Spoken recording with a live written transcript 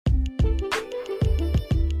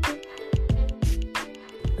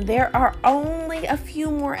There are only a few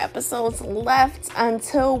more episodes left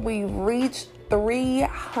until we reach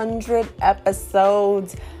 300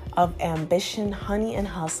 episodes of Ambition, Honey, and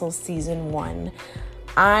Hustle Season 1.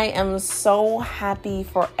 I am so happy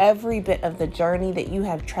for every bit of the journey that you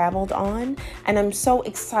have traveled on, and I'm so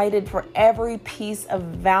excited for every piece of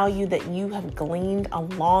value that you have gleaned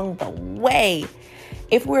along the way.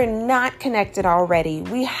 If we're not connected already,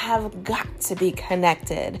 we have got to be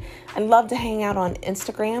connected. I love to hang out on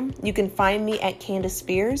Instagram. You can find me at Candace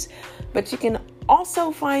Spears, but you can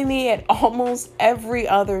also find me at almost every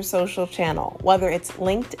other social channel, whether it's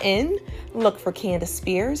LinkedIn, look for Candace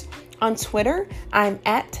Spears. On Twitter, I'm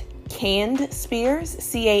at Cand Spears,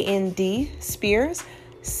 C-A-N-D Spears.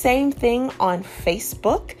 Same thing on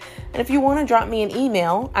Facebook. And if you want to drop me an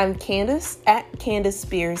email, I'm Candace at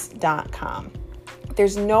CandaceSpears.com.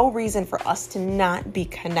 There's no reason for us to not be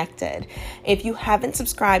connected. If you haven't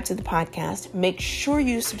subscribed to the podcast, make sure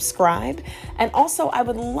you subscribe. And also, I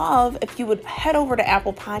would love if you would head over to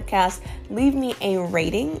Apple Podcasts, leave me a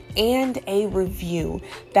rating and a review.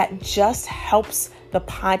 That just helps the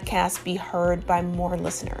podcast be heard by more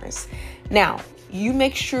listeners. Now, you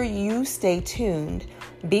make sure you stay tuned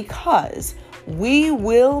because we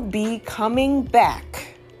will be coming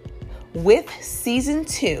back with Season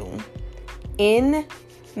 2 in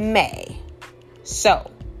May.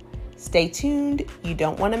 So stay tuned. You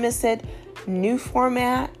don't want to miss it. New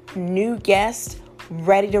format, new guest,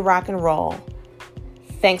 ready to rock and roll.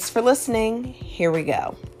 Thanks for listening. Here we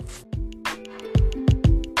go.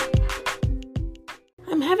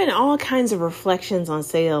 I'm having all kinds of reflections on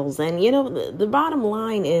sales. And the bottom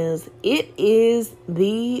line is it is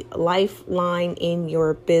the lifeline in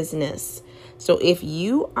your business. So if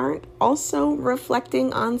you aren't also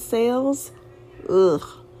reflecting on sales,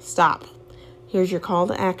 stop. Here's your call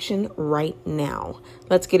to action right now.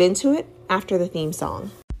 Let's get into it after the theme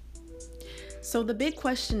song. So the big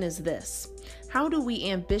question is this: how do we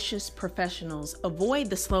ambitious professionals avoid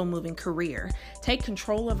the slow-moving career, take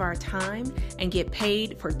control of our time, and get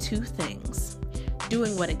paid for two things?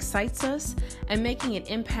 Doing what excites us and making an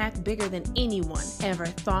impact bigger than anyone ever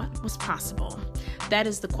thought was possible. That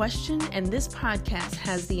is the question, and this podcast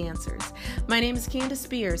has the answers. My name is Candace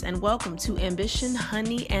Spears, and welcome to Ambition,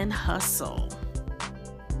 Honey, and Hustle.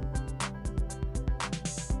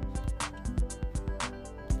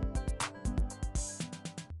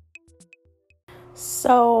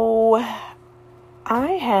 So,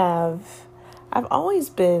 I've always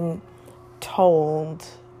been told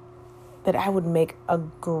that I would make a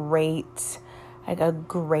great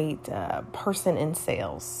person in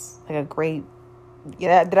sales,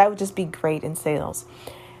 that I would just be great in sales.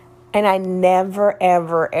 And I never,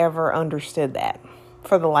 ever, ever understood that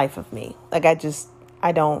for the life of me. I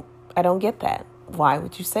don't get that. Why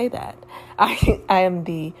would you say that? I am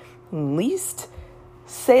the least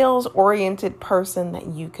sales-oriented person that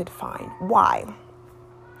you could find. Why?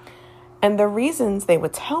 And the reasons they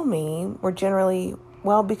would tell me were generally,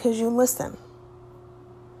 well, because you listen.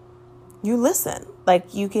 You listen.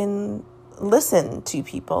 Like, you can listen to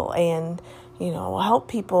people and, help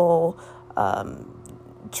people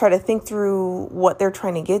try to think through what they're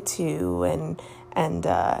trying to get to. And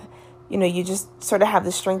you just sort of have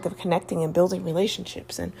the strength of connecting and building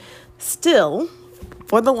relationships. And still,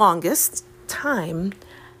 for the longest time,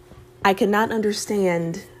 I could not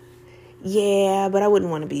understand, but I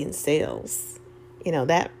wouldn't want to be in sales.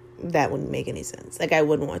 That wouldn't make any sense. Like, I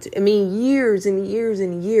wouldn't want to. I mean, years and years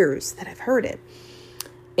and years that I've heard it.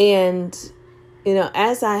 And,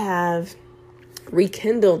 as I have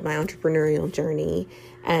rekindled my entrepreneurial journey,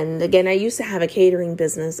 and again, I used to have a catering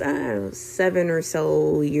business 7 or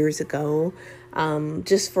so years ago,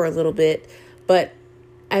 just for a little bit. But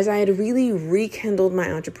as I had really rekindled my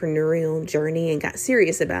entrepreneurial journey and got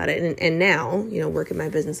serious about it, and now, working my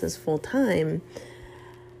businesses full time,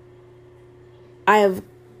 I have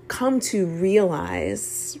come to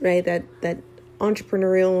realize, right, that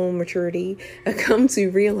entrepreneurial maturity, I come to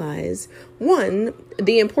realize, one,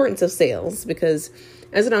 the importance of sales, because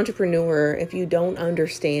as an entrepreneur, if you don't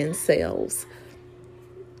understand sales,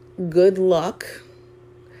 good luck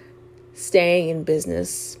staying in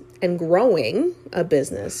business and growing a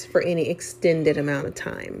business for any extended amount of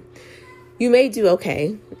time. You may do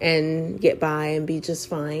okay and get by and be just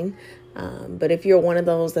fine. But if you're one of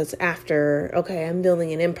those that's after, okay, I'm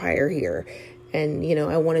building an empire here and,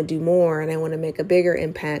 I want to do more and I want to make a bigger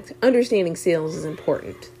impact, understanding sales is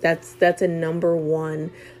important. That's a number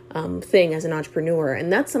one thing as an entrepreneur.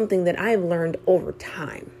 And that's something that I've learned over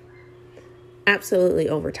time. Absolutely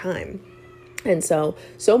over time. And so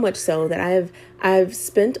much so that I've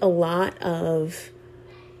spent a lot of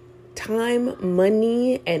time,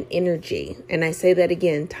 money, and energy. And I say that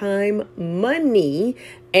again, time, money,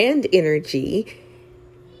 and energy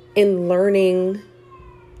in learning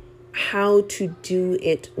how to do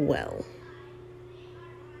it well.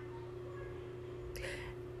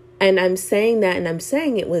 And I'm saying that, and I'm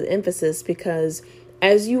saying it with emphasis, because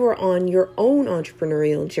as you are on your own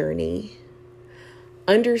entrepreneurial journey,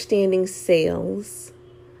 understanding sales,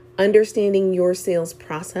 understanding your sales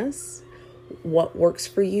process, what works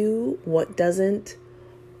for you, what doesn't,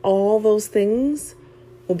 all those things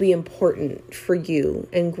will be important for you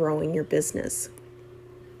in growing your business.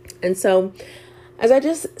 And so as I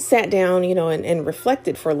just sat down, and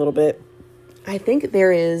reflected for a little bit, I think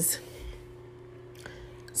there is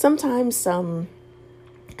sometimes some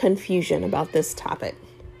confusion about this topic,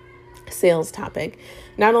 sales topic.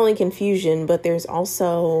 Not only confusion, but there's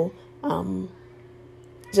also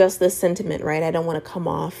just this sentiment, right? I don't want to come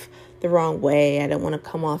off the wrong way. I don't want to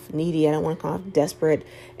come off needy. I don't want to come off desperate.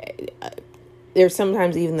 There's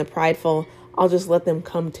sometimes even the prideful, I'll just let them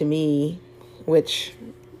come to me, which,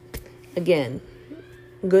 again,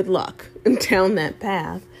 good luck down that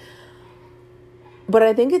path. But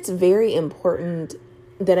I think it's very important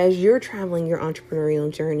that as you're traveling your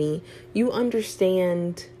entrepreneurial journey, you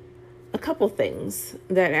understand a couple things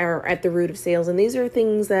that are at the root of sales. And these are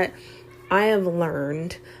things that I have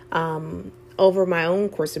learned over my own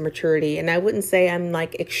course of maturity. And I wouldn't say I'm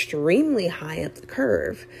like extremely high up the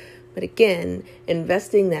curve. But again,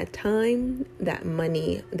 investing that time, that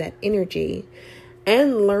money, that energy,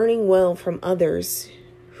 and learning well from others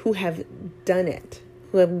who have done it,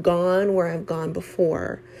 who have gone where I've gone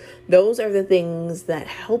before. Those are the things that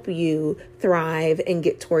help you thrive and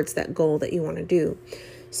get towards that goal that you want to do.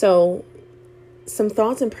 So some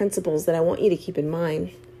thoughts and principles that I want you to keep in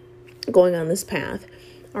mind going on this path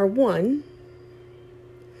are: one,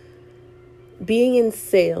 being in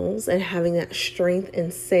sales and having that strength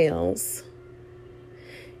in sales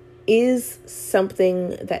is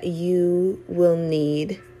something that you will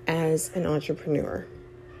need as an entrepreneur.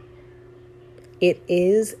 It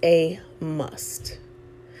is a must.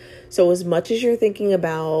 So as much as you're thinking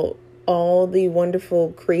about all the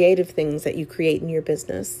wonderful creative things that you create in your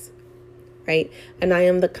business, right? And I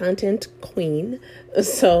am the content queen.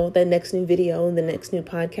 So the next new video, the next new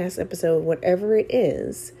podcast episode, whatever it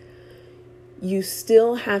is, you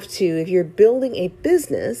still have to, if you're building a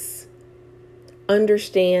business,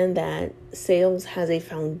 understand that sales has a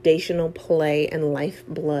foundational play and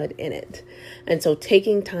lifeblood in it. And so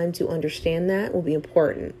taking time to understand that will be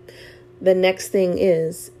important. The next thing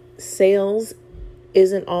is, sales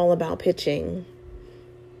isn't all about pitching.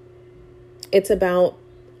 It's about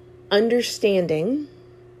understanding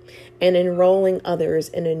and enrolling others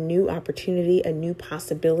in a new opportunity, a new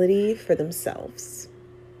possibility for themselves.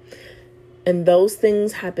 And those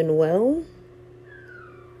things happen well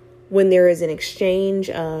when there is an exchange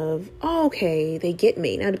of, oh, okay, they get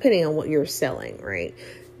me. Now, depending on what you're selling, right?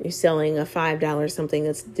 You're selling a $5 something,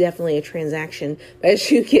 that's definitely a transaction. But as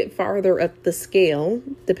you get farther up the scale,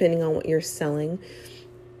 depending on what you're selling,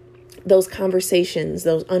 those conversations,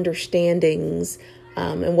 those understandings,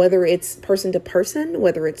 and whether it's person to person,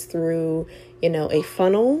 whether it's through, a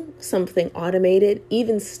funnel, something automated,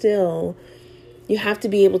 even still, you have to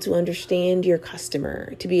be able to understand your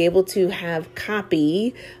customer, to be able to have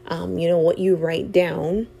copy, what you write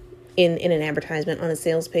down in an advertisement on a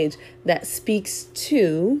sales page that speaks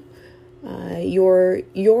to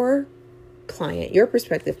your client, your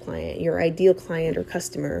prospective client, your ideal client or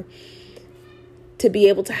customer, to be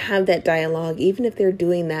able to have that dialogue, even if they're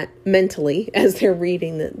doing that mentally as they're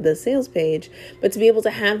reading the sales page, but to be able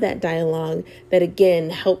to have that dialogue that,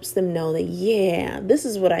 again, helps them know that, yeah, this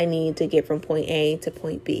is what I need to get from point A to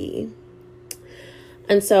point B.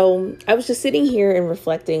 And so I was just sitting here and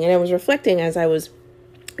reflecting, and I was reflecting as I was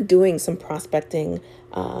doing some prospecting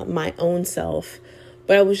my own self,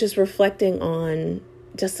 but I was just reflecting on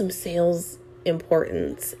just some sales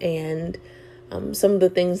importance and some of the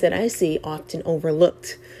things that I see often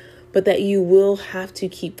overlooked, but that you will have to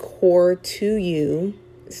keep core to you,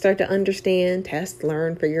 start to understand, test,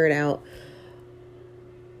 learn, figure it out.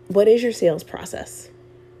 What is your sales process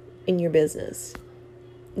in your business?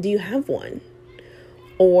 Do you have one?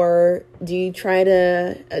 Or do you try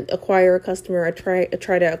to acquire a customer or try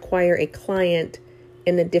to acquire a client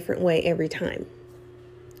in a different way every time?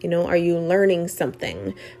 Are you learning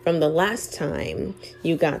something from the last time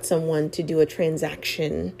you got someone to do a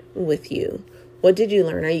transaction with you? What did you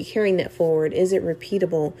learn? Are you carrying that forward? Is it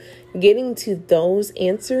repeatable? Getting to those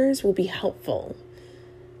answers will be helpful.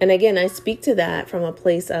 And again, I speak to that from a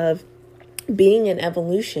place of being an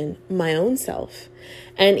evolution, my own self.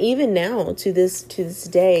 And even now to this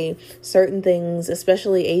day, certain things,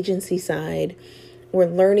 especially agency side, we're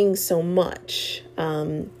learning so much.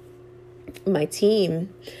 My team,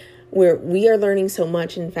 where we are learning so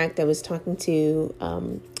much. In fact, I was talking to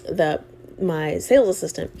my sales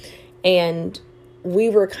assistant, and we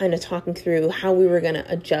were kind of talking through how we were going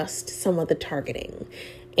to adjust some of the targeting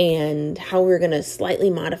and how we were going to slightly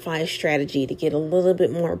modify a strategy to get a little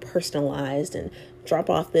bit more personalized and drop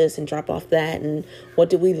off this and drop off that. And what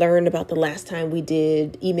did we learn about the last time we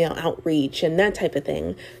did email outreach and that type of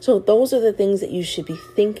thing. So those are the things that you should be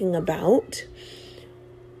thinking about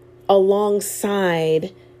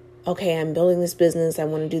alongside, okay, I'm building this business. I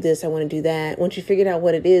want to do this. I want to do that. Once you figured out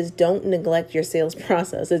what it is, don't neglect your sales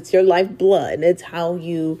process. It's your lifeblood. It's how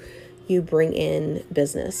you bring in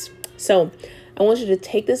business. So I want you to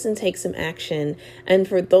take this and take some action. And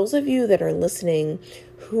for those of you that are listening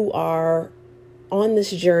who are on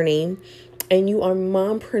this journey and you are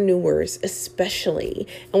mompreneurs especially,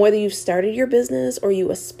 and whether you've started your business or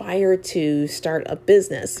you aspire to start a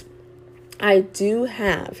business, I do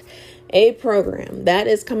have a program that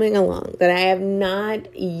is coming along that I have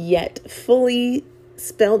not yet fully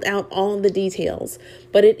spelled out all the details,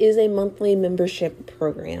 but it is a monthly membership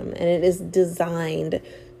program, and it is designed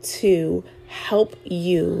to help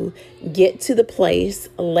you get to the place,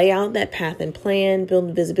 lay out that path and plan,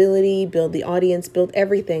 build visibility, build the audience, build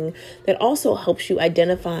everything that also helps you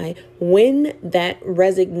identify when that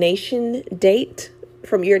resignation date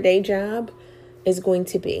from your day job is going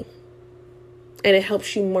to be. And it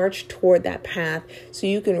helps you march toward that path so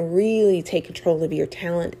you can really take control of your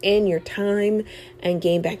talent and your time and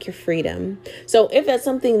gain back your freedom. So if that's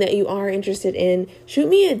something that you are interested in, shoot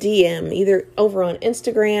me a DM, either over on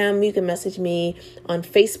Instagram. You can message me on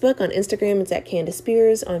Facebook. On Instagram, it's at Candace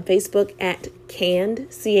Spears. On Facebook, at Cand,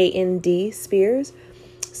 C-A-N-D, Spears.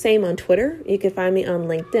 Same on Twitter. You can find me on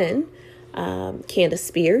LinkedIn, Candace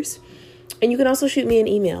Spears. And you can also shoot me an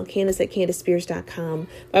email, Candace@CandaceSpears.com.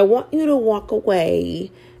 But I want you to walk away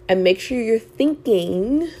and make sure you're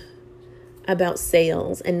thinking about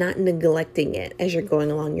sales and not neglecting it as you're going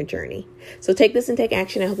along your journey. So take this and take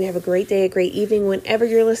action. I hope you have a great day, a great evening whenever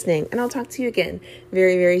you're listening. And I'll talk to you again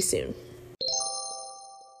very, very soon.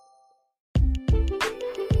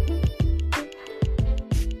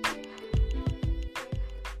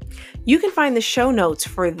 You can find the show notes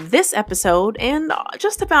for this episode and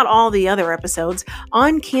just about all the other episodes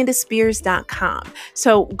on CandaceSpears.com.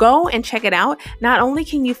 So go and check it out. Not only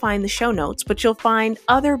can you find the show notes, but you'll find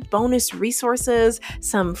other bonus resources,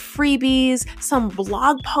 some freebies, some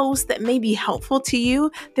blog posts that may be helpful to you.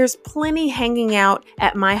 There's plenty hanging out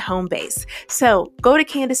at my home base. So go to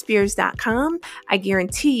CandaceSpears.com. I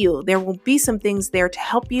guarantee you there will be some things there to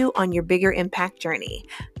help you on your bigger impact journey.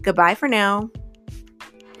 Goodbye for now.